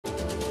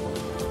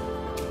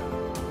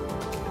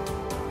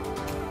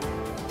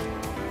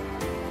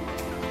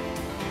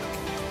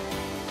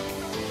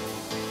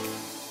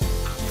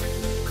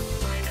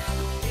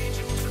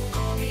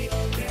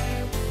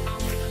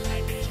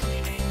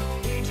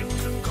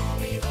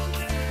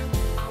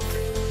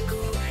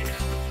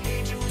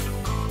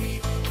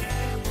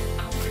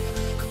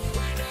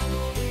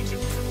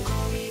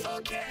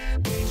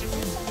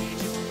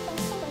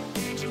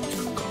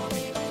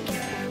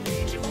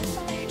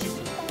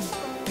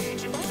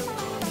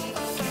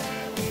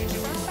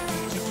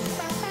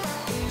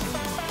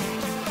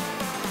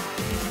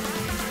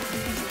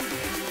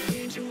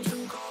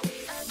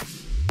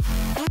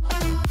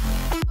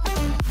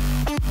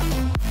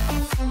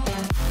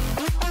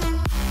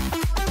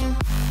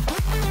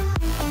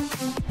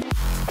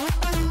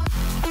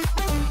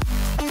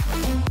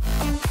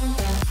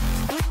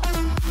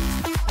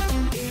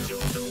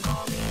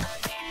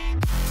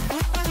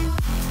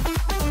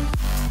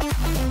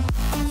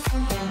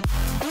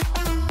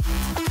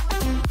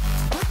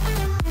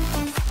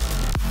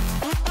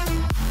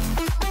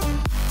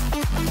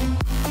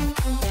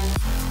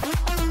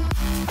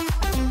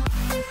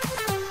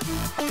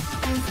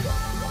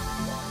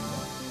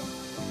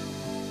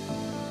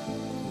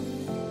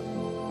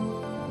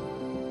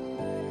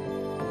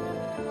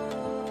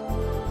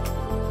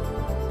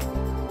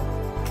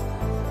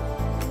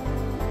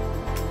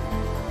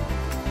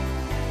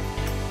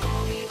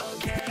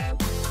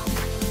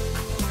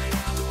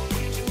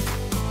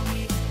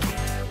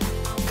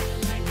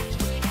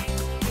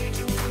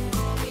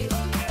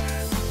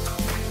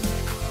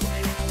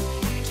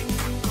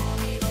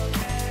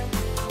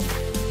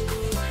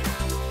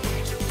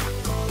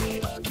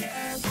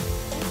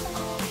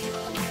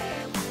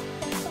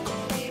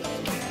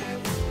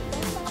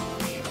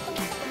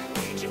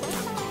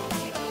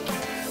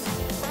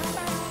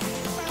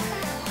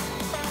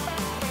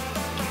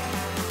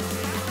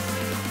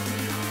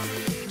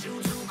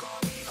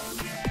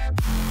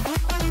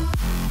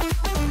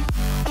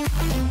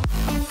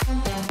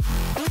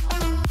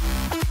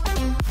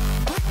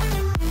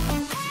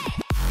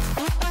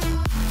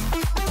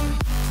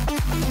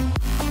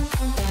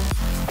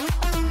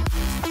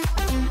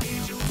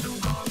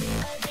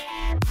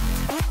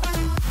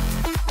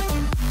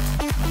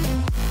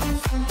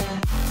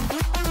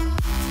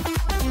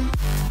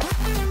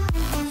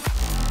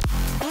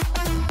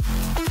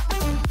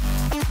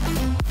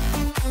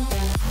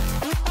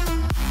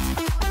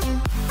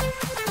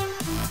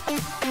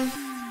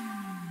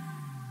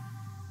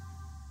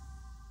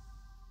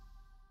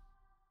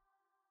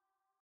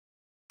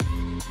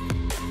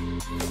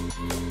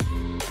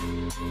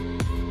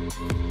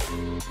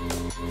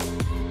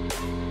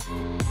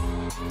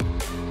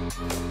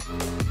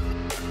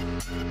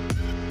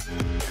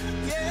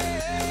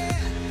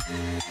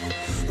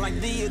Like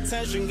the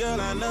attention,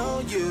 girl, I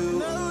know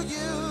you.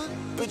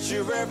 But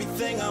you're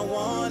everything I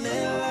want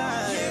in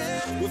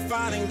life. We're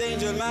fighting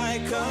danger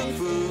like kung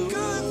fu.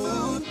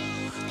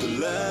 The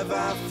love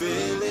I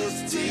feel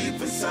is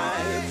deep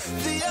inside.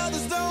 The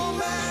others don't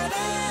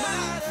matter.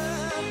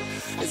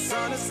 It's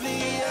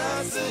honestly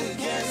us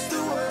against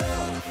the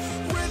world.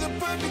 We're the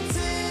perfect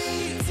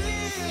team.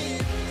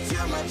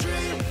 You're my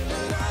dream,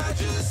 but I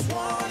just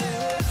want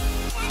it.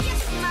 Can't get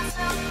to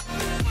myself.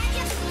 Can't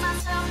get to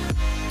myself.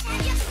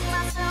 Can't get to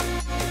myself.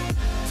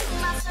 To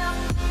myself.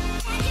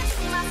 Can't get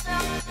to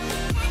myself.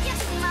 Can't get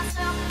to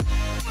myself.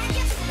 Can't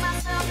get to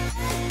myself. To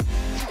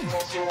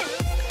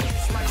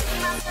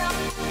myself.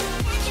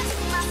 Can't get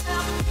to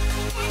myself.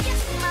 Can't get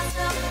to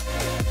myself.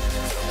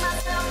 To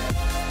myself.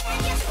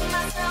 Can't get to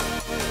myself.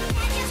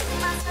 Can't get to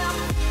myself.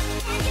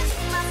 Can't get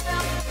to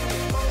myself.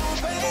 Oh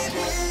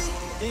baby,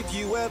 if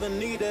you ever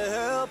need a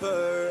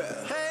helper,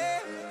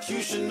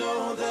 you should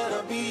know that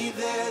I'll be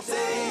there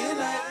day and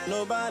night.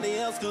 Nobody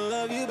else can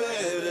love you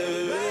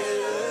better.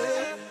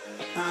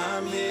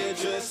 I'm here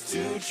just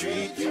to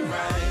treat you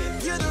right.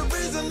 You're the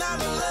reason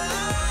I'm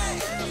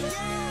alive.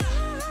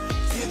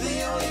 You're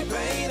the only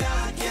pain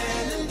I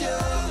can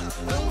endure.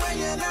 And when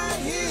you're not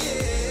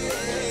here,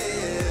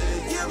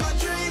 you're my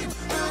dream,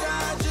 but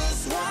I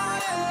just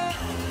want it.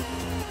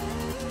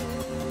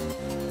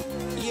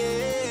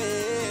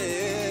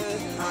 Yeah,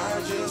 I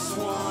just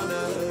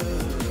wanna.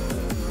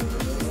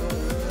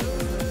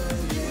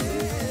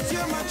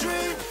 You're my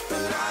dream,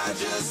 but I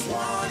just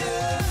want it.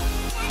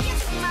 Can't get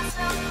to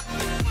myself.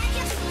 Can't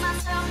get to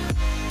myself.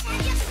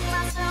 Can't get to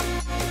myself.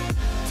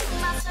 To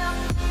myself.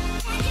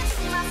 Can't get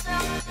to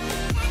myself.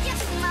 Can't get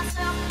to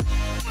myself.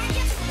 Can't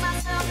get to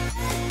myself.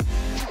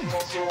 To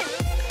myself.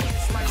 Can't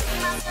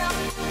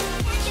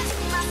get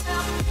to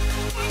myself.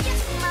 Can't get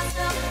to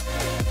myself.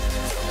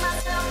 To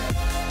myself.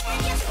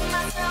 Can't get to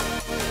myself.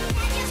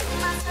 Can't get to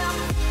myself.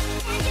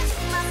 Can't get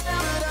to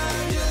myself. But I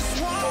just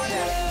want it.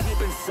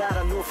 Deep inside,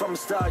 I knew from the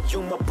start, you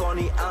my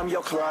bunny, I'm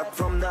your Clark.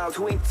 From now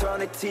to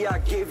eternity, I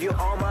give you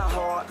all my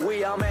heart.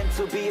 We are meant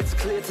to be, it's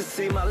clear to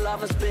see. My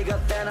love is bigger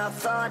than I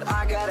thought.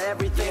 I got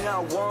everything I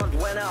want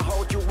when I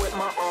hold you with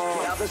my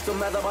arms. The others don't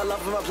matter, my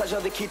love and my pleasure,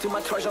 the key to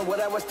my treasure.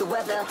 Whatever's the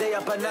weather, day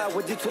up and out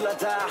with you till I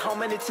die. How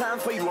many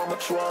times for you I'ma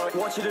try?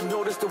 Want you to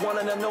notice the one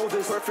and I know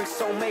this. Perfect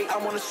soulmate, I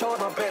wanna show it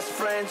my best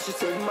friend. She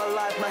saved my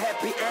life, my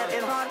happy end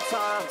in hard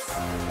times.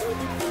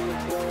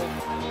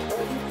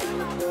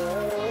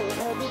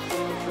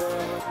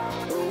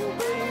 Oh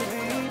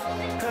baby,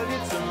 hug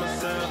it to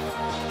myself,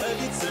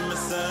 hug it to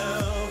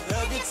myself,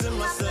 hug it to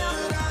myself.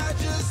 I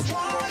just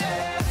want it.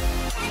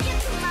 Can't get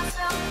to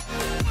myself,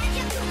 can't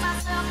get to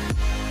myself,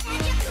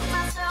 can't get to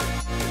myself,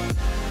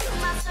 to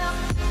myself,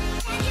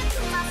 can't get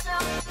to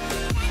myself,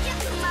 can't get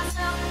to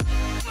myself,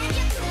 can't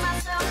get to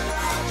myself.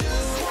 I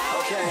just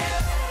want it.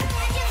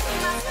 Can't get to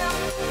myself,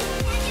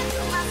 can't get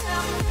to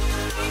myself,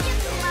 can't get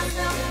to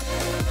myself,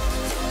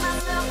 to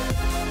myself,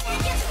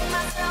 can't get to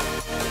myself,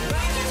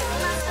 can't get to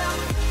myself,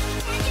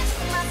 can't get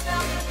to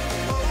myself.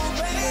 Oh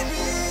baby.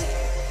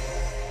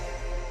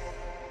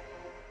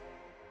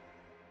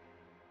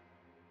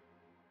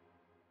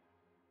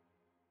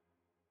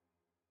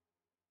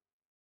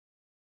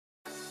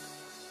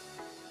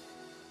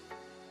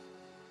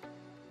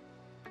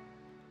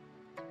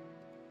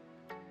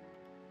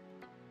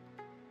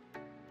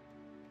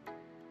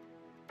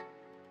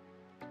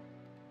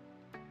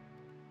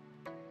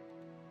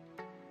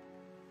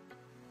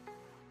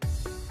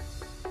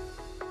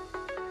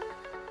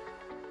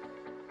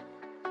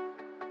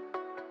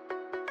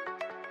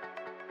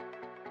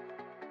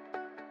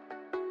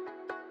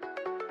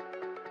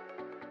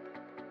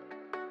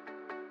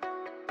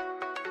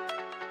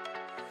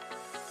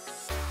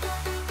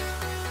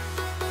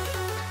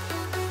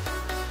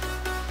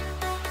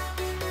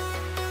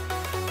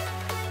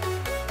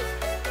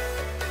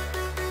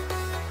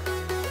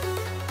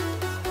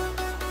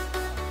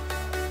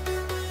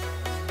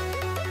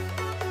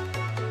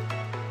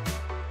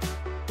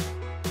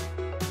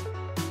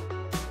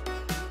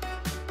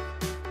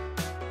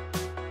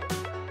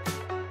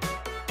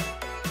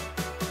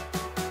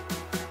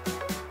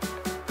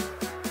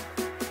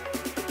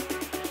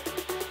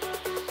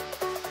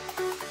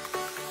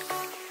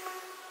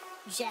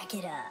 Jack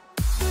it up.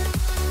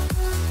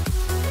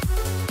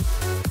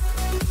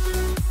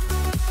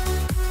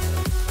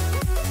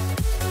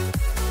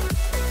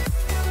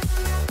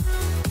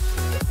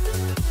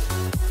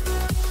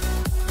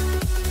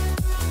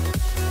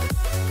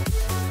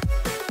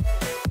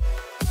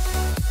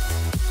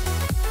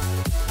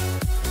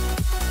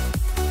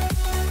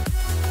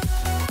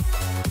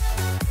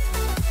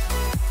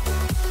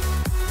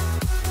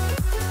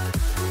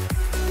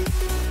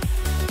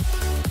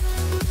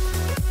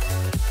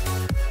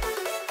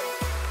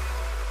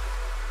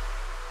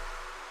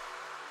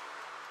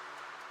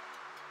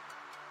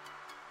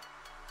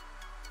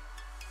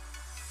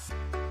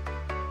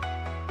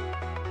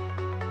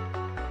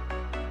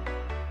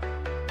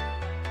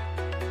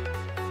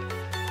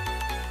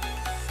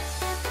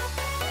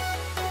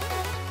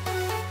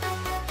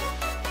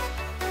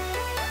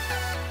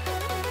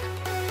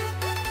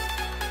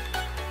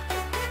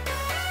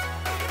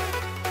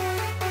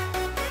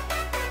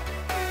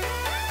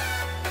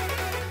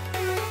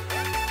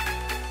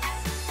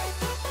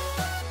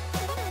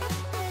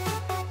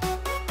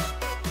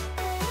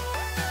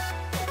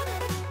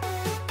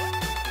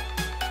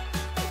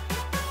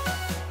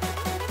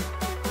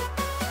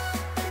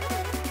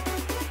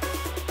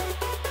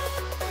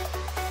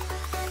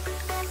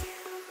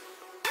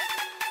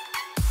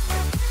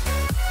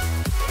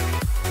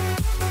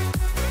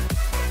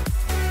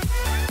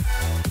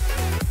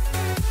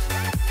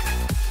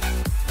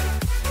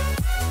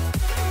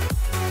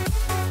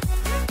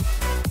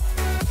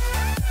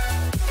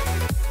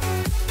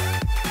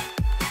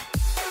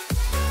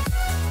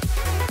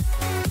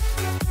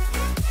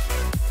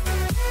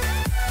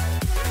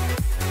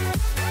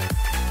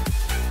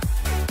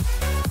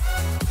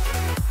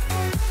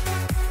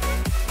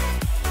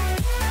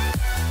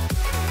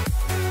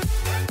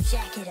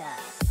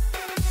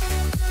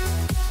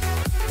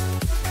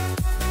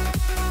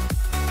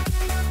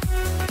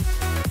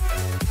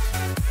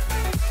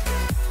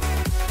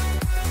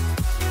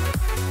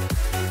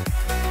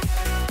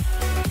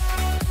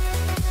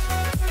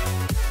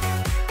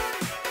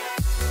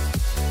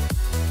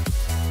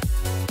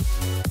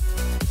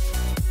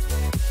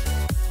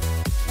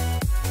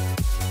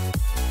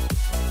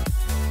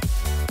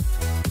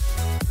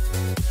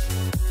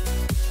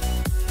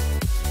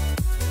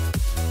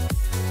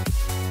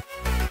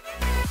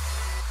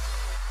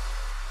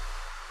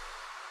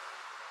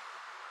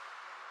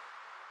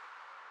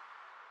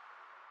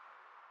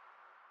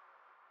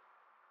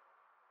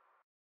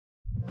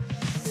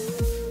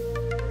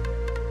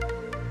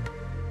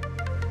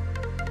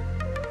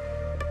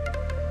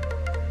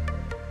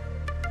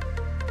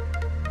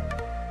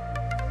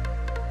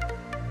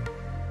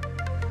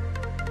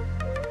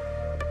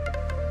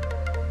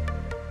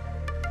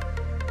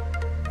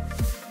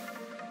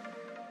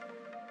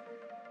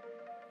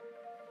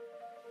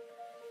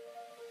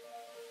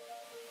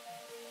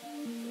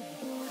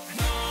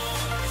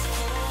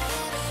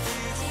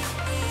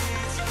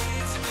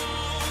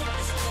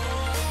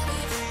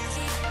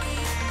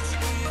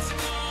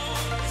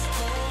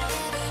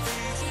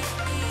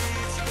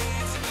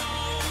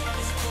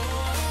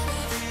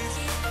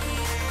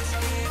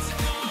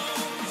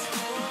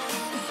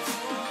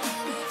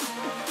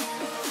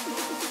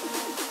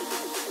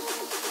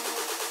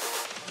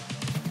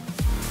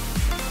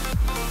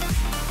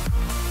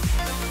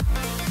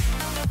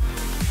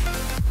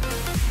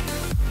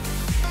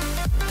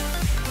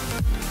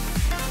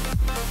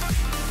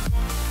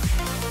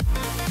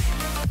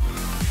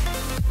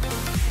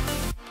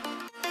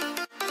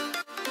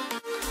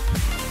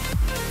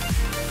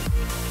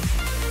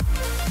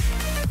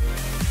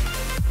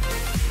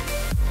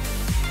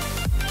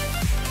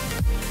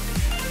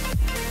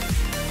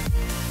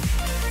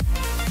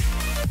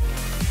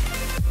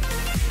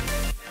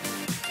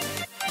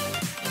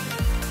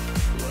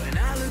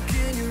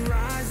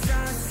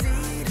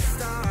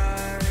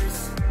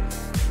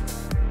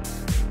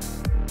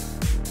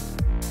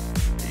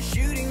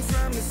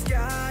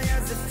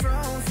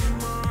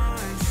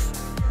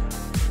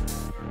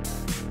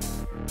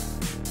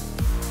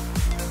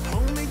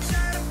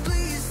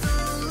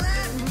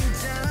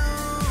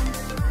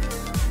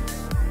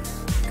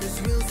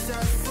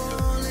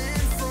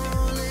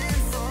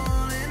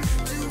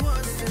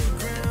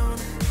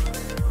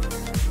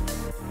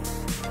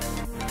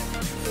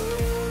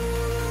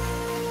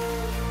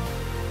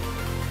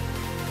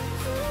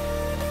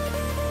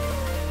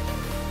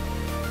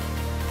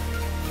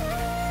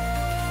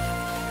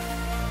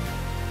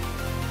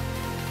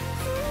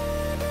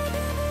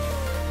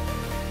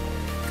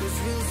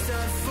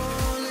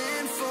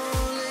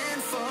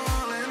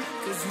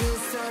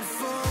 start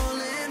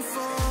falling,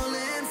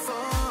 falling,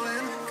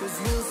 falling, 'cause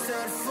you'll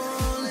start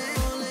falling.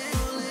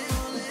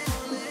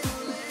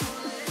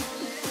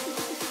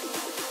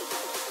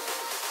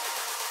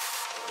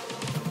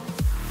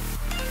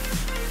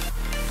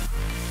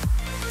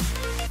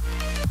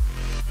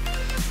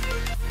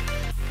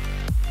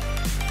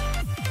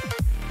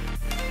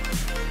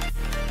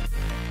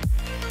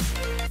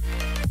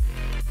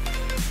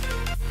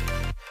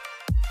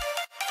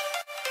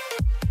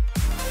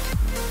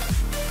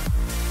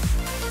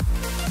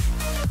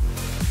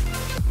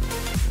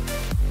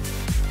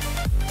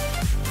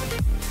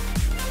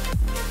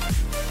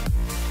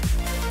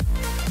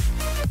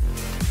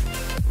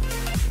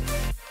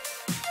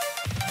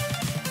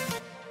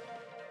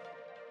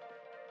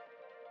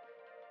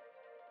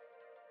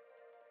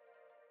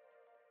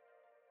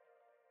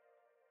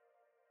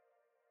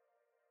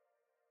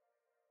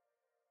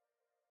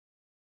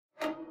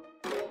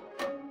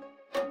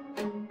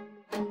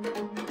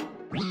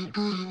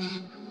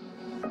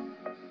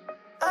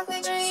 I've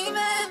been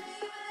dreaming,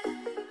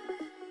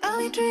 I've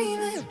been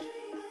dreaming,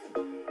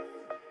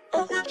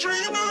 I've been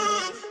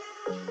dreaming,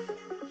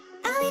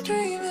 I've been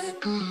dreaming,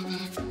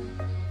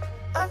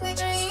 I've been dreaming, I've been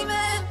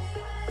dreaming,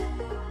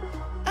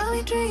 I've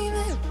been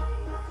dreaming,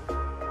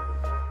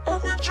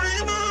 I've been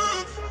dreaming,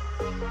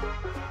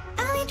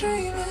 I've been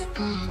dreaming,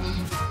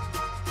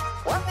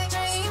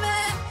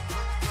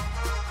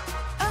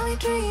 I've been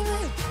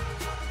dreaming,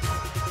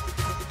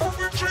 I've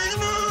been dreaming.